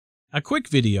A quick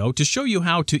video to show you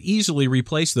how to easily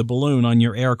replace the balloon on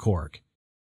your air cork.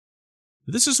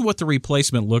 This is what the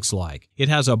replacement looks like. It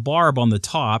has a barb on the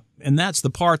top, and that's the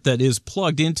part that is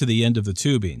plugged into the end of the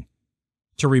tubing.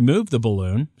 To remove the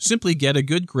balloon, simply get a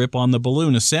good grip on the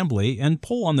balloon assembly and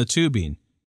pull on the tubing.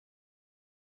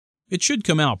 It should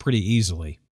come out pretty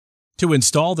easily. To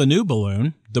install the new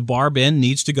balloon, the barb end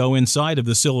needs to go inside of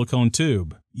the silicone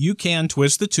tube. You can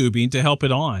twist the tubing to help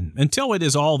it on until it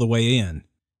is all the way in.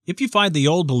 If you find the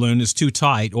old balloon is too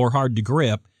tight or hard to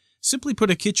grip, simply put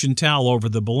a kitchen towel over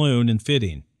the balloon and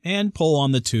fitting, and pull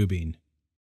on the tubing.